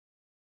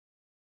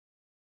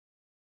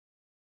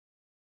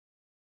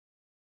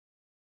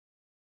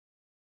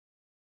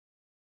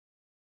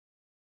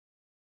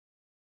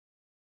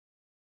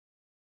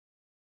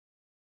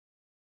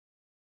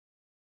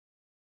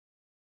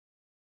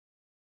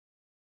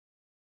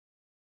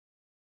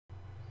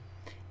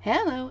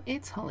Hello,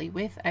 it's Holly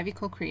with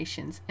Nicole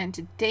Creations, and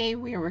today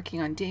we are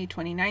working on day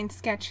 29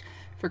 sketch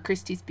for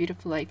Christy's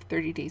Beautiful Life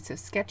 30 Days of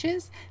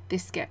Sketches.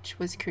 This sketch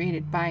was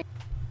created by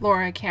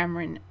Laura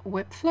Cameron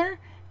Wipfler,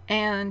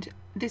 and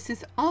this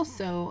is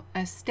also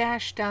a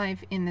stash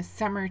dive in the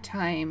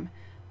summertime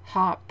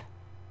hop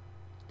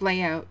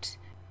layout.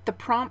 The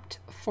prompt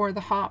for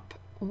the hop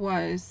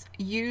was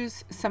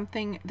use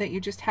something that you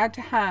just had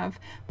to have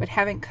but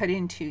haven't cut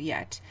into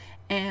yet.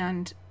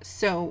 And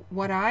so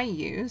what I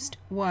used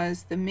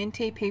was the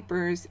Minte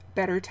Papers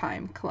Better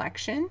Time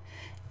collection,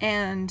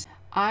 and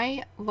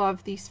I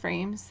love these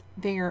frames.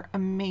 They are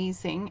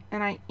amazing,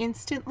 and I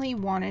instantly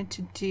wanted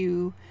to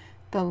do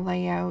the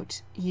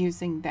layout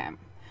using them.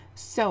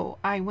 So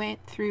I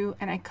went through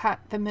and I cut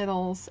the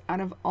middles out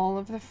of all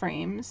of the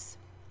frames,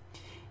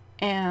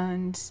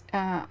 and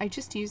I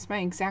just used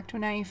my X-Acto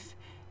knife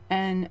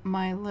and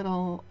my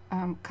little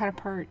cut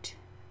apart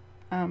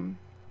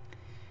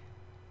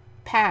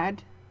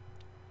pad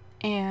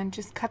and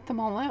just cut them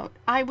all out.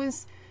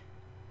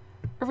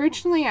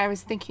 Originally I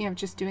was thinking of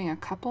just doing a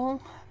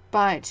couple,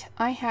 but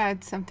I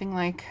had something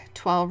like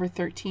 12 or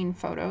 13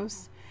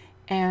 photos,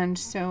 and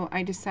so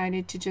I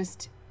decided to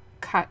just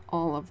cut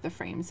all of the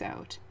frames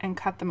out and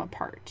cut them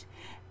apart.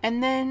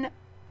 And then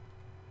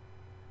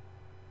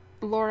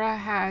Laura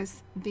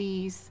has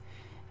these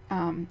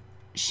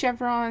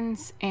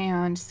chevrons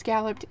and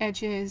scalloped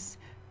edges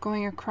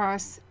going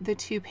across the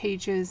two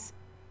pages,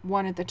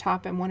 one at the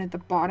top and one at the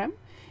bottom.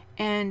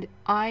 And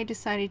I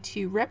decided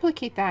to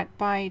replicate that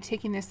by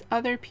taking this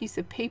other piece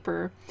of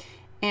paper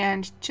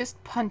and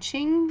just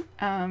punching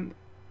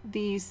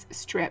these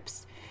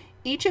strips.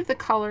 Each of the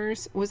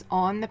colors was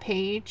on the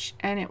page,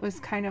 and it was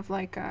kind of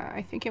like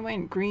I think it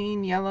went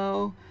green,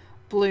 yellow,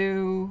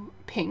 blue,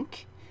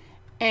 pink.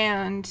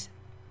 And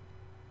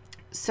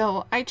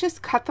so I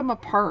just cut them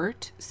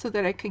apart so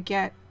that I could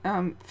get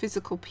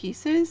physical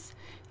pieces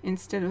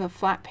instead of a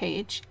flat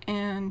page.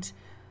 And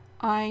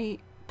I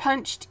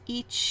punched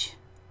each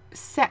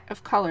set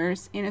of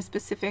colors in a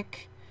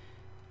specific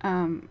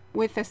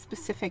with a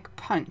specific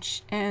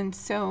punch. And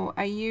so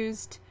I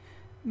used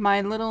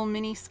my little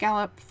mini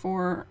scallop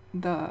for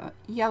the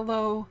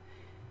yellow,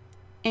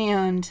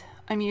 and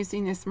I'm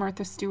using this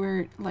Martha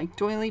Stewart like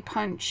doily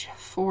punch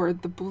for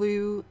the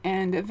blue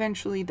and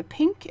eventually the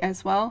pink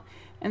as well.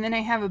 And then I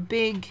have a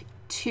big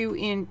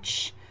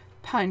 2-inch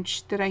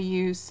punch that I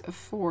use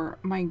for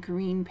my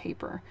green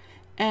paper.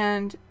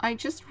 And I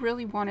just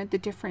really wanted the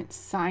different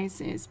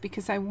sizes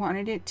because I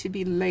wanted it to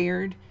be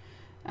layered,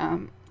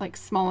 like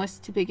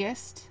smallest to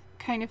biggest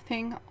kind of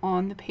thing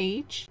on the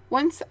page.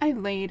 Once I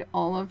laid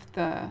all of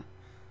the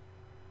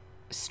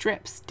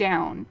strips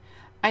down,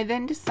 I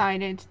then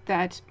decided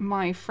that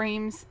my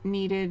frames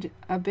needed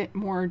a bit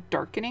more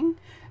darkening.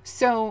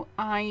 So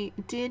I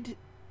did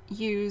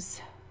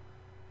use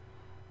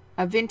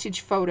a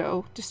vintage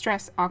photo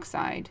distress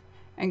oxide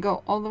and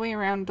go all the way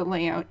around the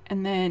layout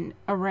and then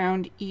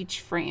around each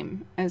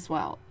frame as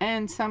well,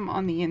 and some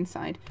on the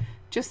inside,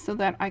 just so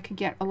that I could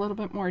get a little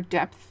bit more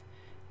depth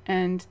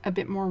and a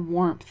bit more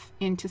warmth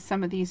into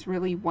some of these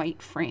really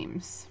white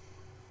frames.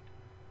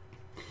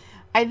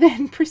 I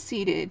then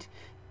proceeded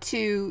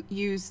to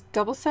use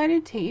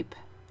double-sided tape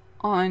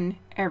on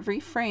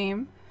every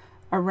frame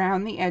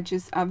around the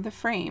edges of the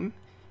frame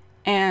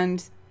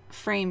and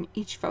frame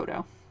each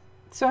photo.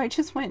 So I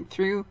just went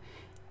through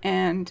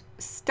and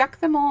stuck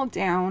them all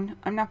down.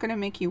 I'm not going to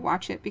make you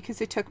watch it because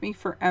it took me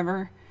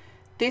forever.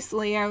 This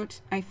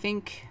layout, I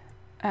think,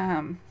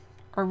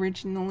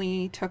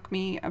 originally took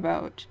me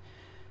about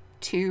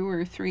 2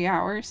 or 3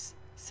 hours,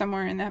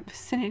 somewhere in that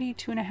vicinity,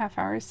 2.5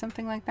 hours,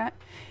 something like that.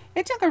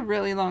 It took a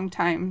really long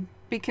time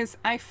because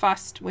I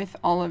fussed with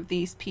all of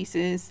these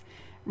pieces,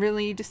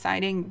 really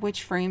deciding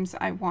which frames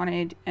I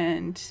wanted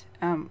and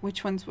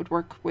which ones would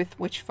work with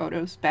which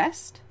photos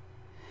best.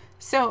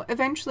 So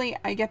eventually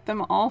I get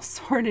them all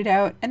sorted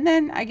out, and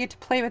then I get to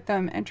play with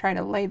them and try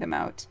to lay them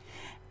out.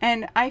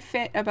 And I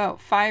fit about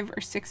 5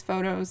 or 6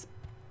 photos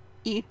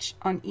each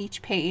on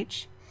each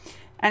page.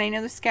 And I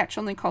know the sketch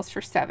only calls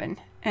for 7,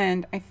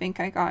 and I think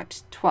I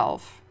got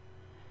 12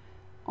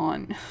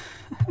 on.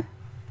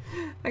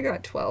 I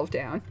got 12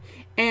 down.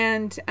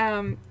 And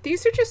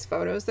these are just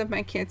photos of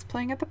my kids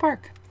playing at the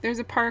park. There's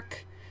a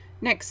park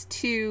next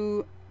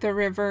to the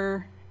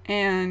river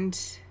and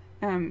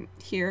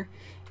here.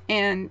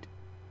 And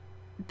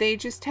they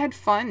just had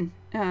fun,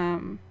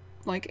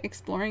 like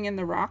exploring in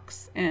the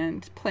rocks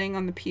and playing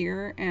on the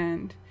pier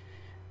and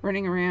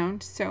running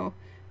around. So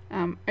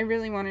I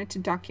really wanted to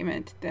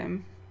document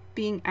them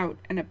being out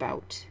and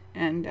about.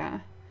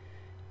 And,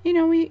 you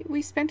know,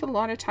 we spent a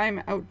lot of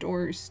time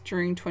outdoors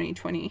during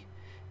 2020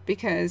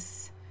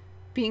 because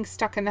being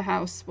stuck in the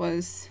house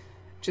was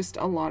just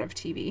a lot of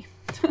TV.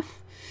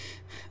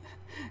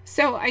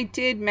 So I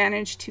did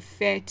manage to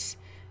fit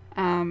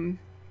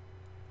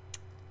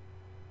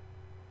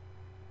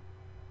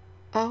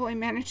I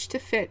managed to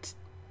fit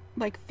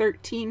like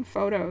 13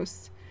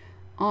 photos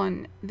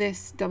on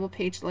this double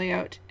page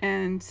layout,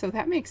 and so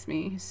that makes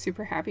me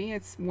super happy.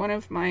 It's one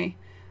of my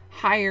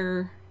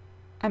higher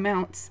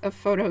amounts of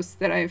photos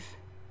that I've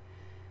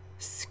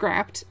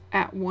scrapped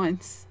at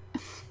once.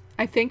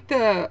 I think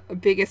the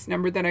biggest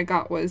number that I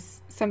got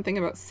was something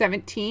about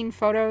 17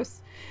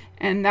 photos,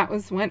 and that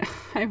was when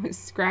I was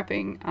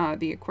scrapping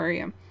the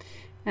aquarium,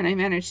 and I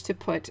managed to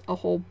put a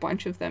whole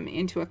bunch of them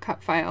into a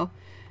cut file.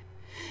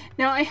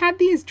 Now, I had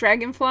these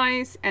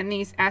dragonflies and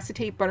these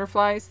acetate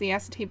butterflies. The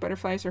acetate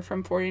butterflies are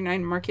from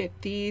 49 Market.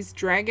 These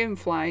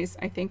dragonflies,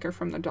 I think, are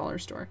from the dollar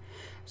store.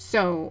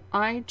 So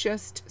I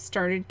just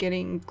started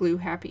getting glue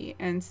happy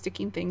and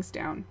sticking things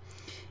down.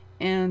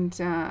 And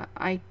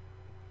I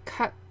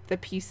cut the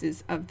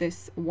pieces of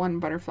this one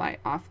butterfly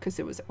off because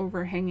it was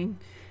overhanging.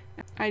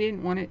 I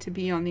didn't want it to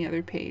be on the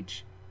other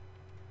page.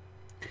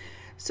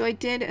 So I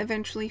did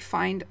eventually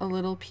find a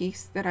little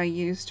piece that I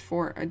used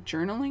for a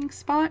journaling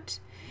spot.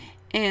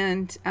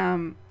 And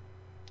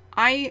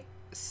I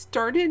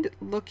started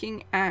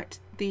looking at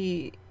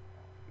the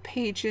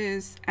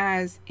pages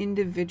as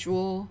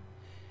individual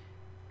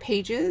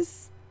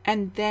pages,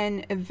 and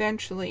then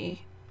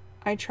eventually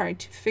I tried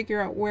to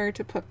figure out where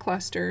to put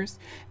clusters,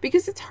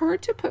 because it's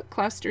hard to put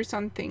clusters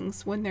on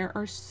things when there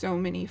are so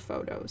many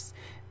photos,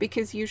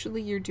 because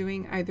usually you're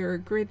doing either a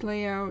grid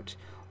layout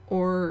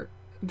or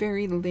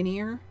very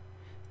linear,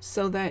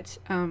 so that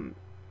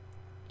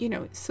you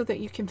know, so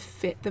that you can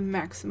fit the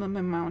maximum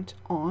amount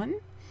on.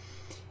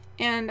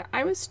 And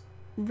I was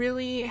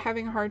really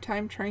having a hard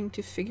time trying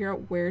to figure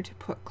out where to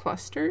put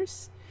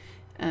clusters.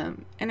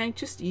 And I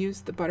just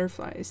used the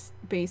butterflies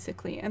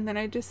basically. And then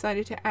I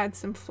decided to add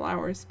some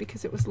flowers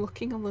because it was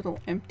looking a little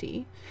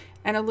empty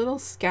and a little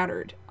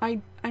scattered.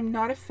 I'm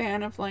not a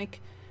fan of like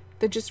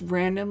the just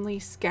randomly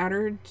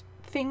scattered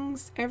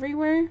things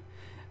everywhere.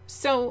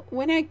 So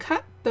when I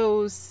cut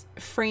those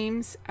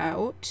frames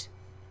out,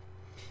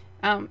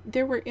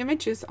 there were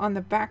images on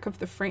the back of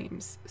the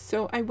frames.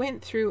 So I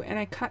went through and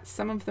I cut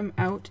some of them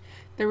out.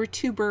 There were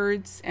 2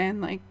 birds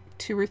and like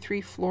 2 or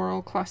 3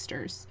 floral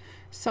clusters.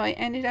 So I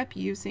ended up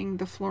using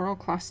the floral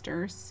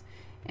clusters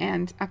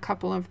and a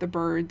couple of the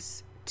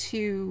birds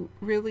to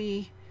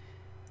really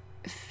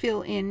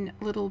fill in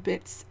little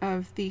bits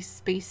of these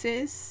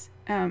spaces,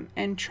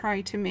 and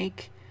try to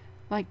make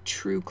like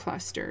true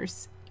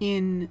clusters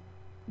in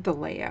the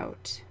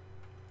layout.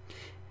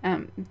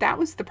 That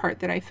was the part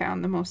that I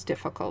found the most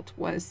difficult,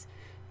 was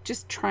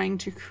just trying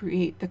to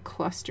create the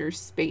cluster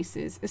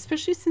spaces,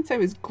 especially since I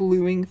was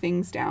gluing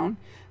things down.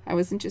 I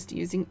wasn't just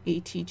using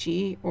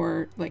ATG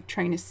or like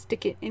trying to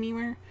stick it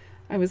anywhere.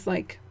 I was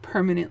like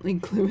permanently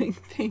gluing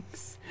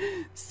things.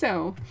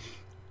 So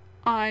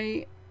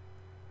I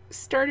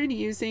started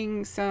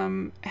using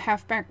some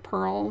halfback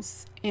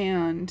pearls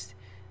and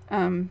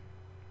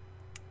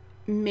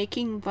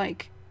making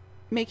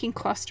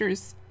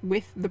clusters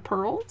with the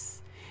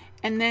pearls.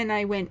 And then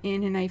I went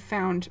in and I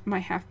found my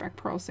halfback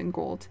pearls in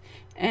gold,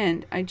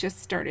 and I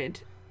just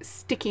started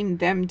sticking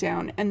them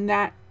down, and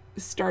that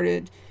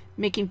started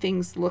making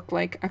things look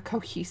like a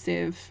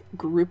cohesive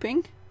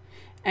grouping,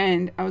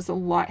 and I was a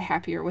lot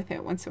happier with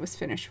it once I was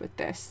finished with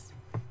this.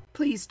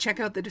 Please check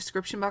out the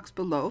description box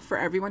below for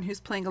everyone who's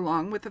playing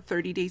along with the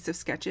 30 days of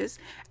sketches,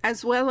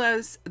 as well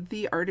as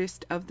the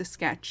artist of the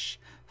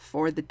sketch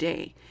for the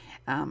day.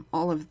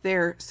 All of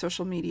their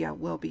social media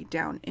will be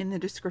down in the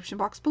description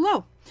box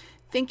below.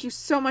 Thank you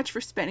so much for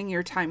spending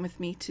your time with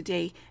me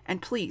today,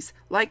 and please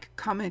like,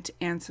 comment,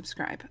 and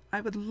subscribe.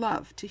 I would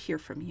love to hear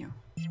from you.